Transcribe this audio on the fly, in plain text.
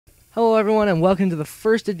Hello, everyone, and welcome to the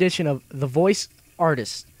first edition of The Voice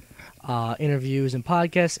Artist interviews and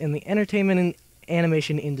podcasts in the entertainment and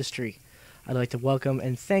animation industry. I'd like to welcome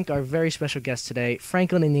and thank our very special guest today,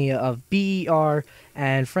 Franklin Enea of B.E.R.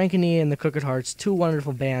 and Frank Enea and the Crooked Hearts, two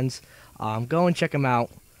wonderful bands. Go and check them out.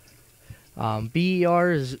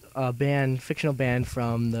 B.E.R. is a fictional band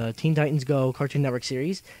from the Teen Titans Go Cartoon Network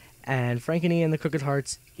series, and Frank Enea and the Crooked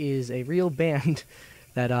Hearts is a real band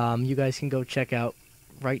that you guys can go check out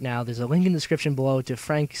right now. There's a link in the description below to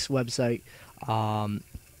Frank's website.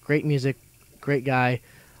 Great music, great guy.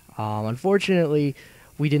 Unfortunately,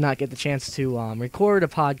 we did not get the chance to record a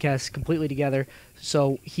podcast completely together,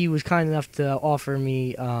 so he was kind enough to offer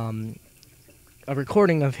me a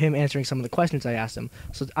recording of him answering some of the questions I asked him.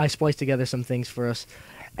 So I spliced together some things for us,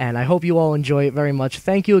 and I hope you all enjoy it very much.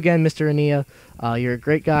 Thank you again, Mr. Enea. You're a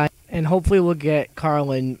great guy, and hopefully we'll get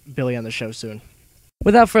Carl and Billy on the show soon.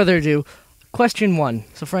 Without further ado, question one.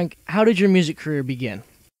 So, Frank, how did your music career begin?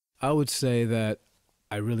 I would say that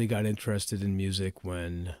I really got interested in music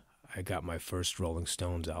when I got my first Rolling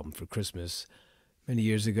Stones album for Christmas many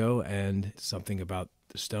years ago, and something about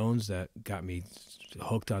the Stones that got me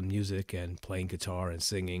hooked on music and playing guitar and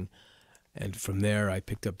singing. And from there, I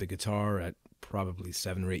picked up the guitar at probably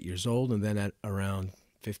 7 or 8 years old, and then at around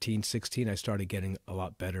 15, 16, I started getting a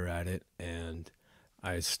lot better at it, and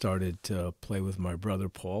I started to play with my brother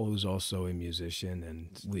Paul, who's also a musician,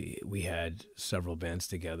 and we had several bands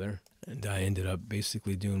together. And I ended up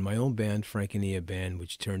basically doing my own band, Frank Enea Band,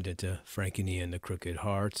 which turned into Frank Enea and the Crooked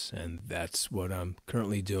Hearts, and that's what I'm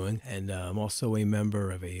currently doing. And I'm also a member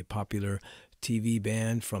of a popular TV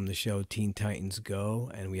band from the show Teen Titans Go,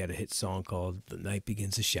 and we had a hit song called The Night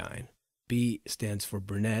Begins to Shine. B stands for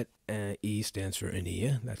Burnett, E stands for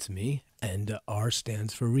Enea, that's me, and R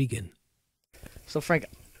stands for Regan. So, Frank,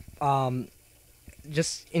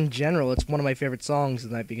 just in general, it's one of my favorite songs,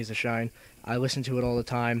 The Night Begins to Shine. I listen to it all the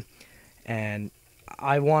time, and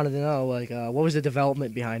I wanted to know, what was the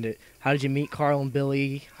development behind it? How did you meet Carl and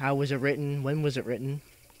Billy? How was it written? When was it written?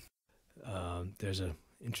 There's an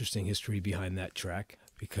interesting history behind that track,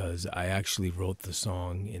 because I actually wrote the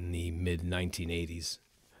song in the mid-1980s.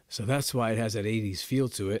 So that's why it has that 80s feel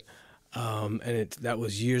to it. And that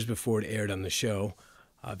was years before it aired on the show,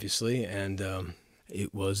 obviously, and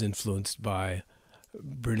it was influenced by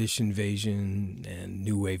British invasion and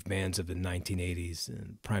new wave bands of the 1980s,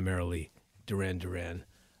 and primarily Duran Duran,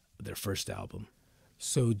 their first album.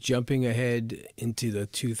 So jumping ahead into the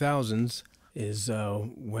 2000s is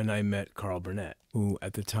when I met Carl Burnett, who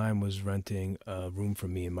at the time was renting a room for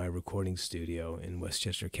me in my recording studio in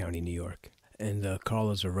Westchester County, New York. And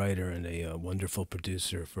Carl is a writer and a wonderful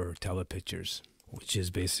producer for Telepictures, which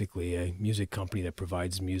is basically a music company that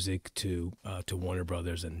provides music to Warner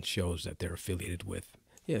Brothers and shows that they're affiliated with.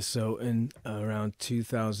 Yeah, so in around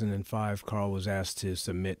 2005, Carl was asked to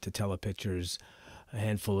submit to Telepictures a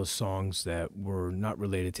handful of songs that were not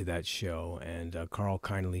related to that show, and Carl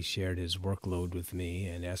kindly shared his workload with me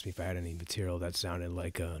and asked me if I had any material that sounded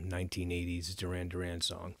like a 1980s Duran Duran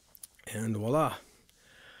song. And voila!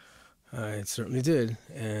 I certainly did,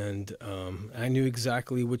 and I knew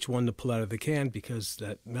exactly which one to pull out of the can because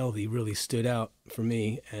that melody really stood out for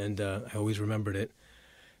me, and I always remembered it.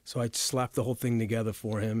 So I slapped the whole thing together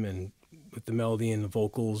for him, and with the melody and the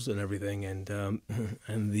vocals and everything, and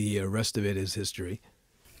and the rest of it is history.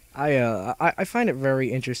 I find it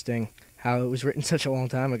very interesting how it was written such a long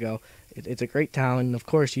time ago. It's a great talent. Of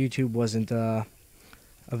course, YouTube wasn't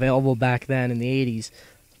available back then in the 80s,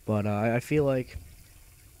 but I feel like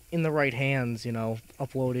in the right hands,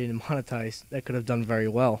 uploaded and monetized, that could have done very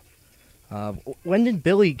well. When did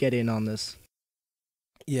Billy get in on this?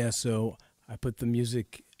 Yeah, so I put the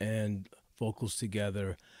music and vocals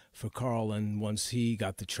together for Carl, and once he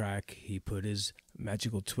got the track, he put his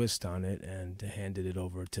magical twist on it and handed it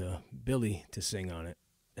over to Billy to sing on it.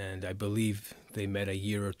 And I believe they met a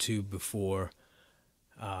year or two before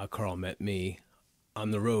Carl met me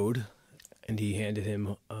on the road, and he handed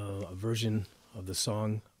him a version of the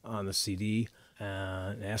song on the CD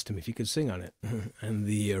and asked him if he could sing on it. And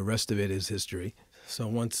the rest of it is history. So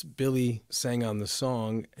once Billy sang on the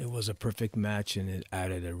song, it was a perfect match, and it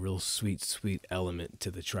added a real sweet, sweet element to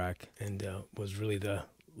the track, and was really the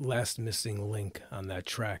last missing link on that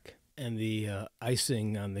track and the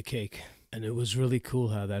icing on the cake. And it was really cool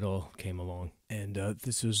how that all came along. And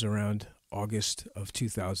this was around August of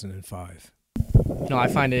 2005. I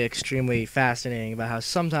find it extremely fascinating about how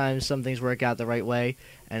sometimes some things work out the right way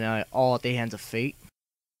and all at the hands of fate.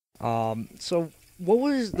 So what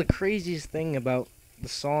was the craziest thing about the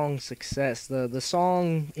song's success, the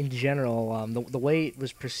song in general, the way it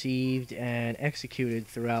was perceived and executed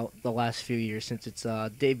throughout the last few years since its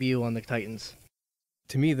debut on the Titans.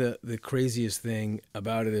 To me, the craziest thing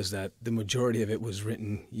about it is that the majority of it was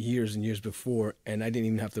written years and years before, and I didn't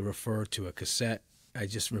even have to refer to a cassette. I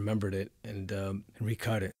just remembered it and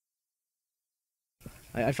recut it.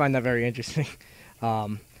 I find that very interesting.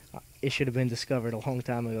 Um, it should have been discovered a long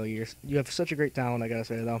time ago. You have such a great talent, I gotta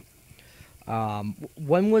say though.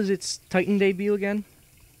 When was its Titan debut again?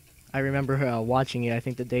 I remember watching it. I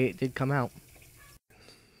think the day it did come out.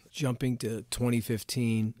 Jumping to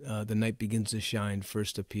 2015, The Night Begins to Shine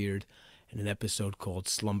first appeared in an episode called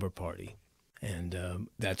Slumber Party. And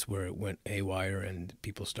that's where it went haywire and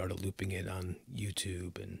people started looping it on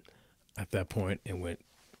YouTube. And at that point, it went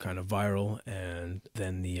kind of viral. And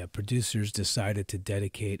then the producers decided to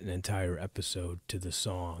dedicate an entire episode to the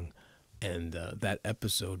song. And that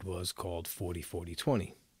episode was called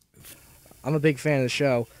 40-40-20. I'm a big fan of the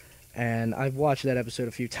show, and I've watched that episode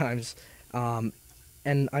a few times.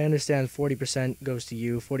 And I understand 40% goes to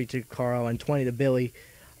you, 40 to Carl, and 20 to Billy.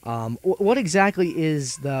 What exactly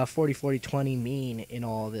is the 40-40-20 mean in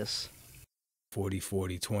all of this?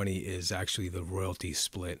 40-40-20 is actually the royalty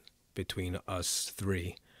split between us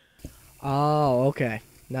three. Oh, okay.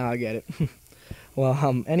 Now I get it.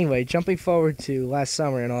 Well, anyway, jumping forward to last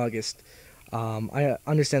summer in August, I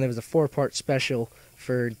understand there was a 4-part special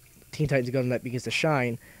for Teen Titans Go! The Night Begins to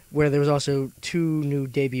Shine, where there was also 2 new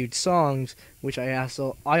debuted songs, which I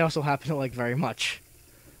also happen to like very much.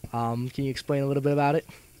 Can you explain a little bit about it?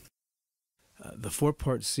 The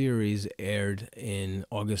 4-part series aired in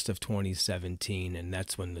August of 2017, and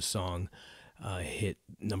that's when the song hit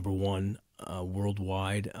 #1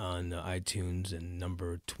 worldwide on iTunes and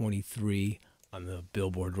number 23 on the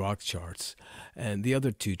Billboard Rock charts. And the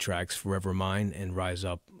other 2 tracks, Forever Mine and Rise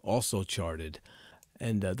Up, also charted.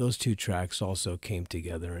 And those 2 tracks also came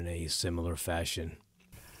together in a similar fashion.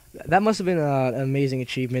 That must have been an amazing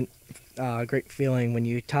achievement. Great feeling when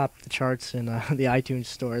you top the charts in the iTunes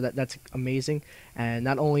store. That's amazing. And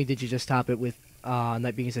not only did you just top it with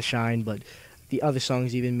Night Begins to Shine, but the other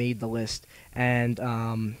songs even made the list. And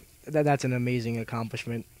that's an amazing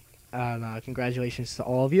accomplishment. And congratulations to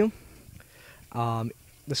all of you.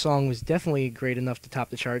 The song was definitely great enough to top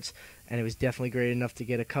the charts, and it was definitely great enough to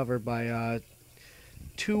get a cover by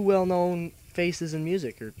 2 well-known faces in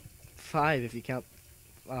music, or 5 if you count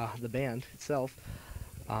the band itself.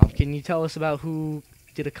 Can you tell us about who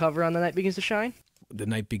did a cover on The Night Begins to Shine? The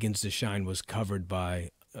Night Begins to Shine was covered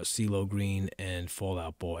by CeeLo Green and Fall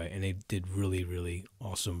Out Boy, and they did really, really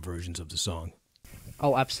awesome versions of the song.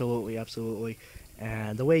 Oh, absolutely, absolutely.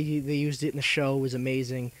 And the way they used it in the show was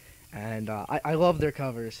amazing, and I love their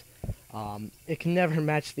covers. It can never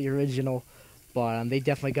match the original, but they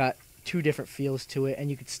definitely got 2 different feels to it, and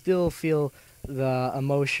you could still feel the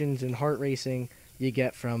emotions and heart racing you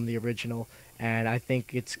get from the original. And I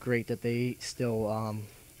think it's great that they still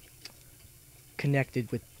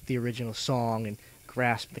connected with the original song and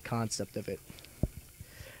grasped the concept of it.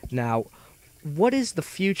 Now, what is the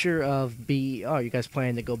future of B.E.R? Are you guys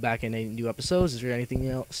planning to go back in any new episodes? Is there anything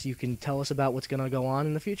else you can tell us about what's going to go on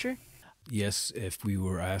in the future? Yes, if we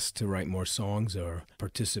were asked to write more songs or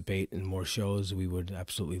participate in more shows, we would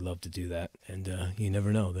absolutely love to do that. And you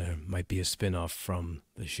never know, there might be a spin-off from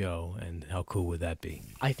the show, and how cool would that be?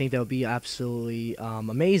 I think that would be absolutely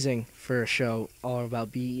amazing for a show all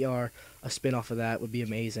about B.E.R. A spin-off of that would be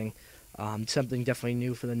amazing. Something definitely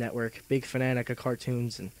new for the network. Big fanatic of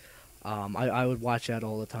cartoons, and I would watch that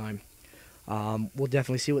all the time. We'll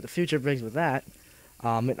definitely see what the future brings with that.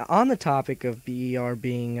 And on the topic of B.E.R.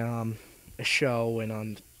 being a show and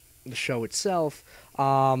on the show itself,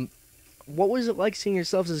 what was it like seeing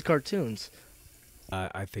yourselves as cartoons?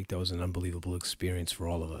 I think that was an unbelievable experience for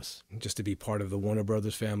all of us. Just to be part of the Warner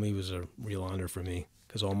Brothers family was a real honor for me,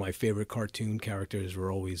 because all my favorite cartoon characters were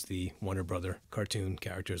always the Warner Brother cartoon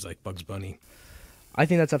characters like Bugs Bunny. I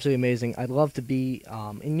think that's absolutely amazing. I'd love to be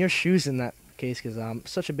in your shoes in that case, because I'm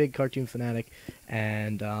such a big cartoon fanatic,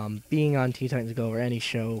 and being on Teen Titans Go or any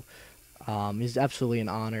show is absolutely an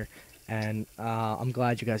honor, and I'm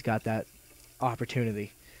glad you guys got that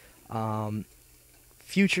opportunity.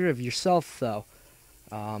 Future of yourself, though,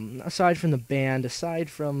 aside from the band, aside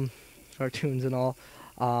from cartoons and all,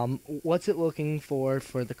 what's it looking for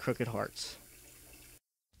the Crooked Hearts?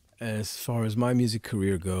 As far as my music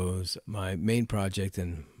career goes, my main project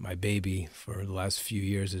and my baby for the last few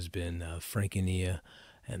years has been Frank Enea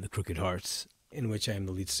and the Crooked Hearts, in which I am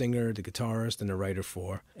the lead singer, the guitarist, and the writer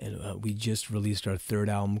for. And we just released our 3rd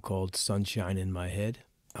album called Sunshine in My Head.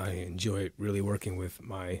 I enjoy really working with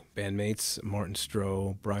my bandmates, Martin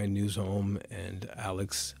Stroh, Brian Newsholm, and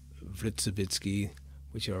Alex Vritzabitsky,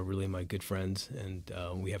 which are really my good friends, and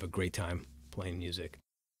we have a great time playing music.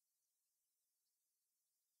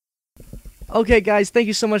 Okay, guys, thank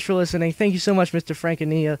you so much for listening. Thank you so much, Mr. Frank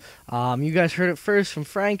Enea. You guys heard it first from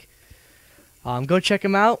Frank. Go check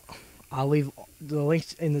him out. I'll leave the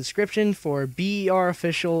links in the description for B.E.R.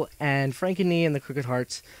 Official and Frank Enea and the Crooked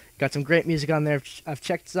Hearts. Got some great music on there. I've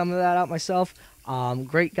checked some of that out myself.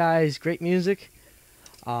 Great guys, great music.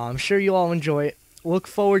 I'm sure you all enjoy it. Look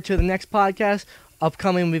forward to the next podcast.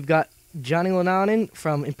 Upcoming, we've got Johnny Lananen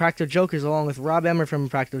from Impractical Jokers along with Rob Emmer from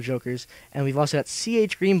Impractical Jokers. And we've also got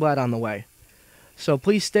C.H. Greenblatt on the way. So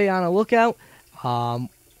please stay on the lookout.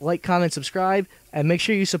 Like, comment, subscribe, and make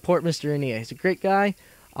sure you support Mr. Enea. He's a great guy.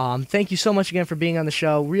 Thank you so much again for being on the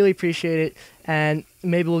show. Really appreciate it, and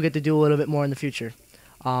maybe we'll get to do a little bit more in the future.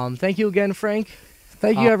 Thank you again, Frank.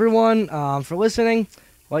 Thank you, everyone, for listening.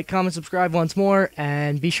 Like, comment, subscribe once more,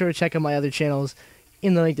 and be sure to check out my other channels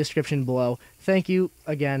in the link description below. Thank you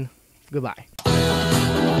again. Goodbye.